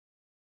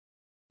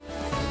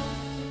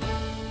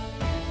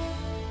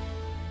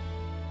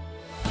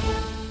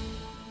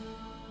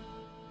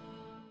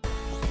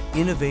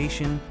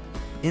Innovation,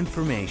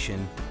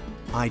 information,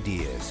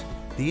 ideas.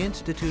 The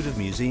Institute of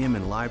Museum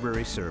and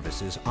Library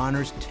Services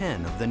honors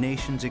 10 of the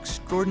nation's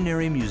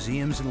extraordinary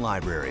museums and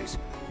libraries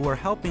who are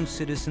helping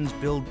citizens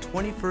build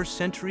 21st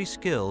century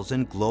skills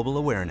and global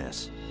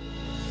awareness.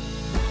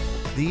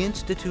 The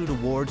Institute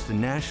awards the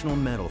National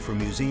Medal for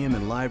Museum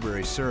and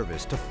Library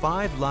Service to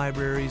 5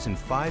 libraries and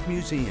 5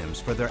 museums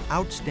for their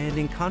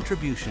outstanding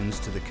contributions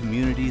to the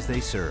communities they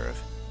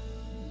serve.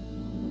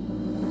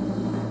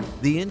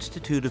 The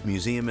Institute of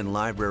Museum and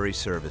Library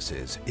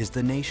Services is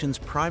the nation's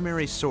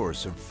primary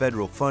source of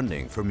federal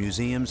funding for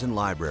museums and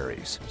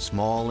libraries,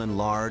 small and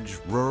large,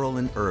 rural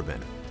and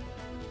urban.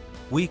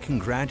 We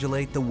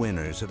congratulate the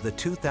winners of the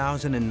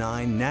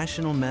 2009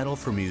 National Medal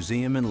for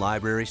Museum and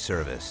Library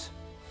Service.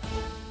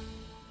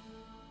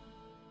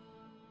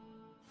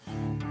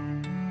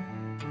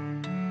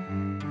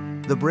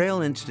 The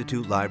Braille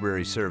Institute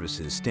Library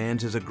Services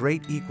stands as a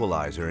great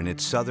equalizer in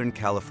its Southern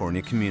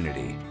California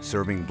community,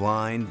 serving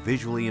blind,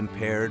 visually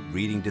impaired,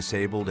 reading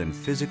disabled, and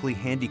physically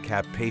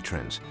handicapped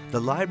patrons. The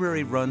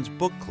library runs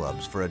book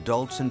clubs for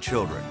adults and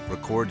children,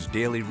 records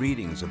daily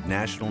readings of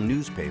national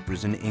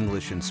newspapers in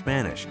English and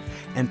Spanish,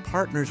 and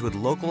partners with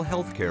local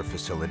healthcare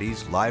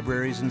facilities,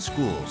 libraries, and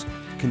schools,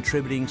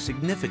 contributing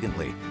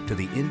significantly to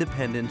the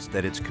independence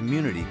that its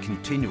community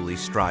continually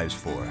strives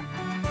for.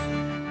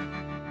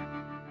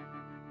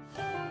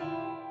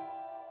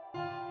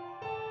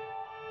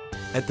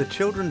 At the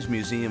Children's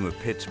Museum of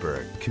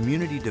Pittsburgh,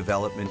 community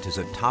development is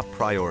a top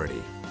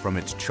priority. From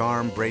its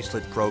Charm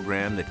Bracelet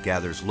program that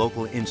gathers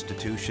local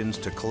institutions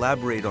to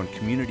collaborate on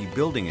community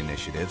building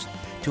initiatives,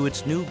 to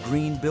its new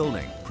green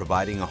building,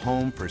 providing a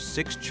home for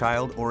 6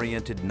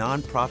 child-oriented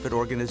nonprofit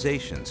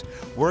organizations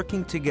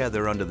working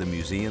together under the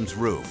museum's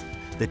roof.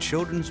 The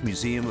Children's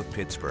Museum of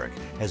Pittsburgh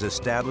has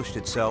established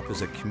itself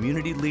as a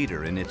community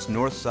leader in its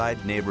North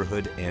Side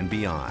neighborhood and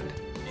beyond.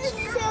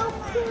 It's so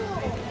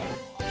cool!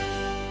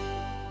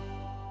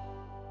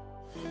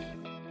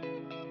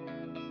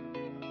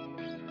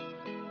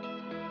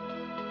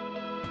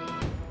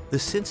 The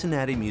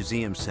Cincinnati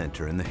Museum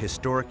Center in the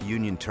historic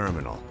Union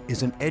Terminal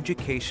is an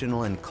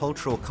educational and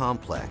cultural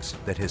complex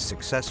that has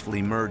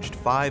successfully merged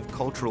 5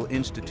 cultural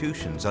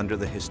institutions under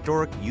the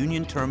historic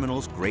Union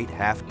Terminal's Great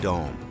Half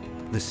Dome.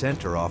 The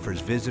center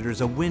offers visitors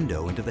a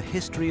window into the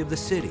history of the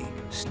city,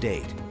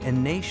 state,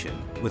 and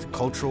nation with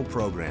cultural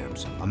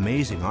programs,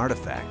 amazing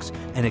artifacts,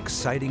 and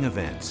exciting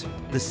events.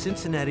 The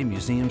Cincinnati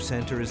Museum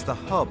Center is the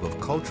hub of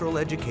cultural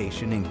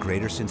education in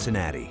Greater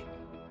Cincinnati.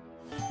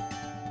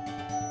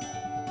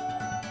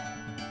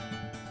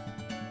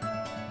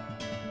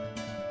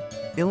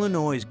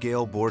 Illinois'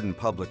 Gail Borden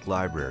Public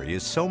Library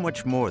is so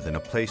much more than a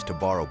place to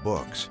borrow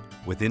books.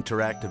 With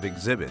interactive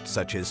exhibits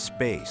such as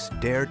Space,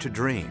 Dare to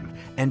Dream,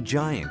 and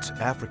Giants,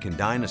 African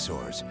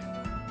Dinosaurs,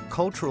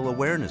 cultural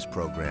awareness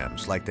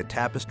programs like the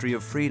Tapestry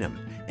of Freedom,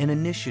 and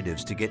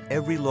initiatives to get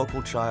every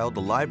local child a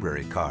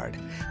library card,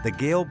 the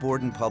Gail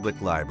Borden Public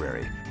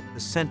Library,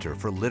 the Center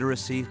for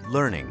Literacy,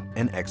 Learning,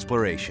 and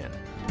Exploration.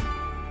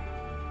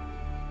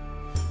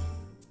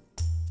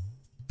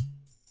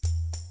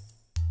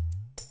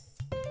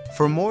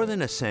 For more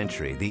than a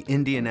century, the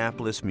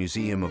Indianapolis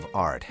Museum of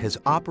Art has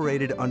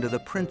operated under the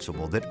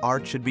principle that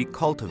art should be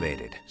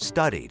cultivated,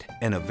 studied,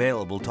 and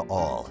available to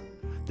all.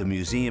 The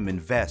museum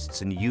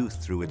invests in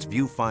youth through its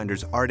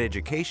Viewfinders Art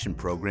Education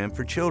program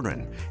for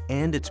children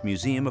and its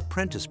Museum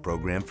Apprentice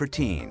program for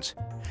teens.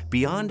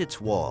 Beyond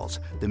its walls,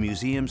 the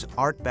museum's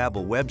Art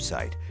Babel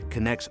website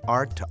connects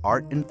art to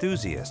art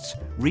enthusiasts,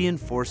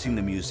 reinforcing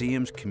the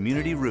museum's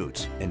community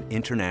roots and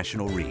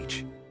international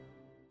reach.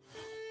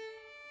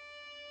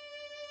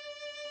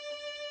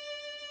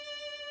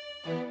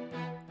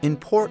 In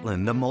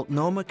Portland, the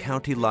Multnomah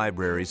County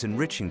Library's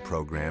enriching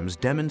programs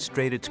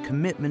demonstrate its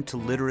commitment to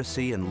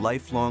literacy and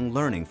lifelong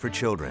learning for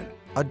children,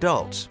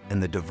 adults,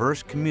 and the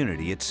diverse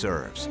community it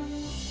serves.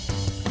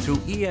 Through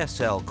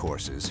ESL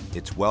courses,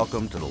 its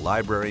Welcome to the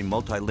Library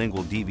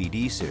Multilingual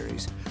DVD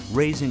series,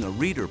 Raising a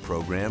Reader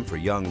program for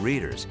young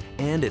readers,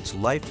 and its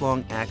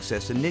Lifelong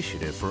Access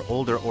initiative for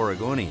older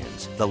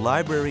Oregonians, the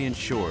library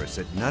ensures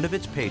that none of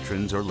its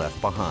patrons are left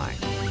behind.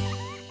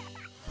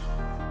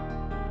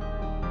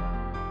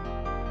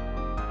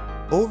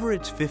 Over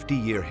its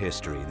 50-year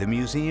history, the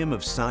Museum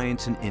of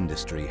Science and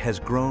Industry has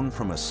grown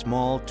from a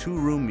small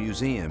 2-room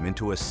museum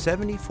into a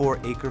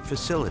 74-acre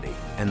facility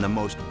and the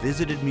most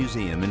visited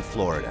museum in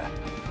Florida.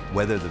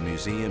 Whether the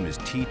museum is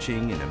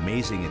teaching and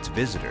amazing its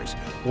visitors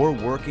or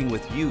working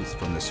with youth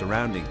from the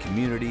surrounding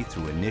community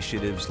through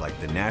initiatives like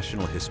the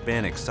National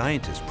Hispanic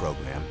Scientist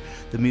Program,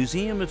 the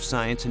Museum of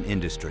Science and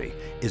Industry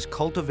is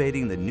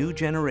cultivating the new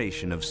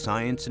generation of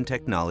science and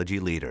technology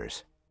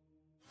leaders.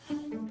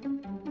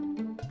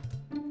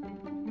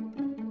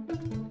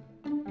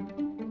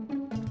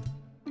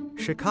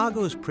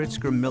 Chicago's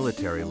Pritzker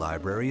Military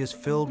Library is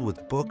filled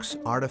with books,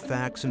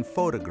 artifacts, and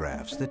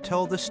photographs that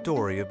tell the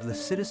story of the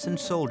citizen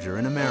soldier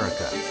in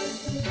America.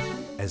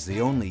 As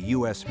the only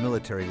U.S.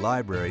 military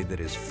library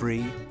that is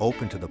free,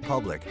 open to the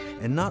public,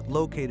 and not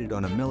located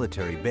on a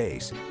military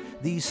base,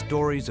 These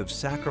stories of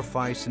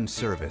sacrifice and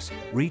service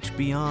reach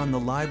beyond the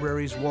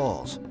library's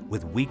walls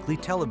with weekly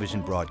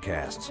television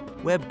broadcasts,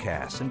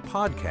 webcasts, and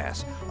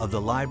podcasts of the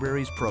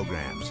library's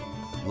programs.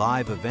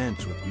 Live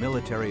events with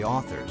military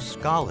authors,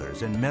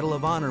 scholars, and Medal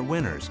of Honor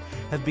winners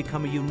have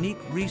become a unique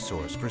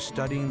resource for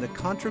studying the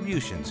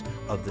contributions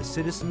of the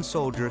citizen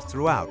soldier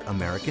throughout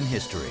American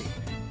history.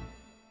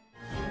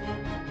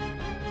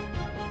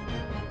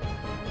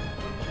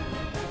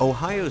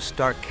 Ohio's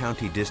Stark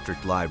County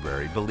District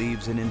Library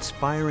believes in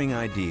inspiring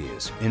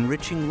ideas,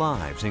 enriching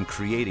lives, and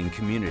creating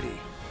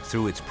community.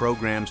 Through its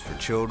programs for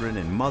children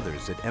and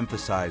mothers that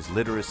emphasize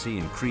literacy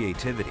and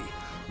creativity,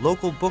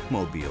 local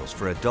bookmobiles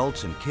for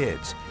adults and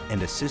kids,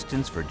 and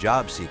assistance for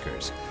job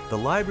seekers, the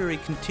library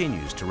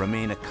continues to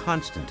remain a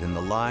constant in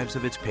the lives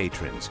of its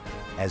patrons,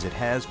 as it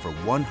has for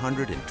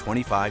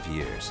 125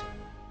 years.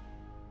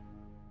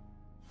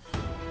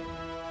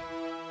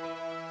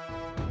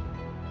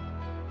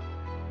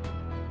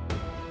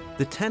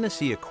 The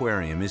Tennessee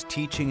Aquarium is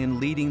teaching and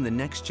leading the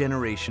next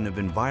generation of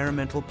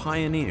environmental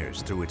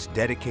pioneers through its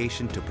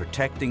dedication to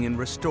protecting and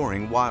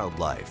restoring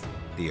wildlife.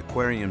 The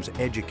aquarium's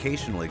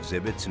educational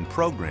exhibits and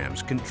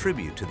programs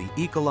contribute to the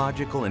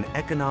ecological and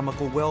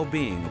economical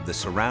well-being of the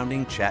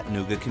surrounding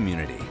Chattanooga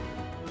community.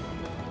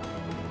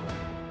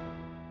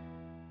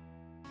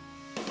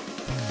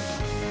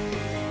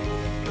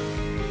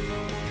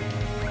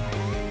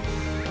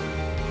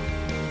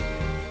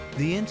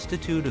 The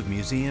Institute of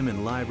Museum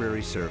and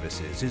Library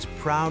Services is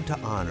proud to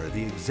honor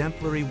the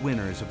exemplary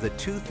winners of the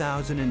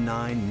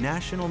 2009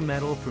 National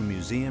Medal for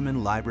Museum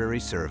and Library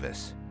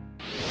Service.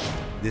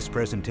 This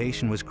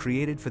presentation was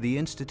created for the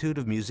Institute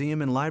of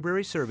Museum and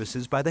Library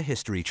Services by the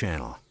History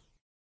Channel.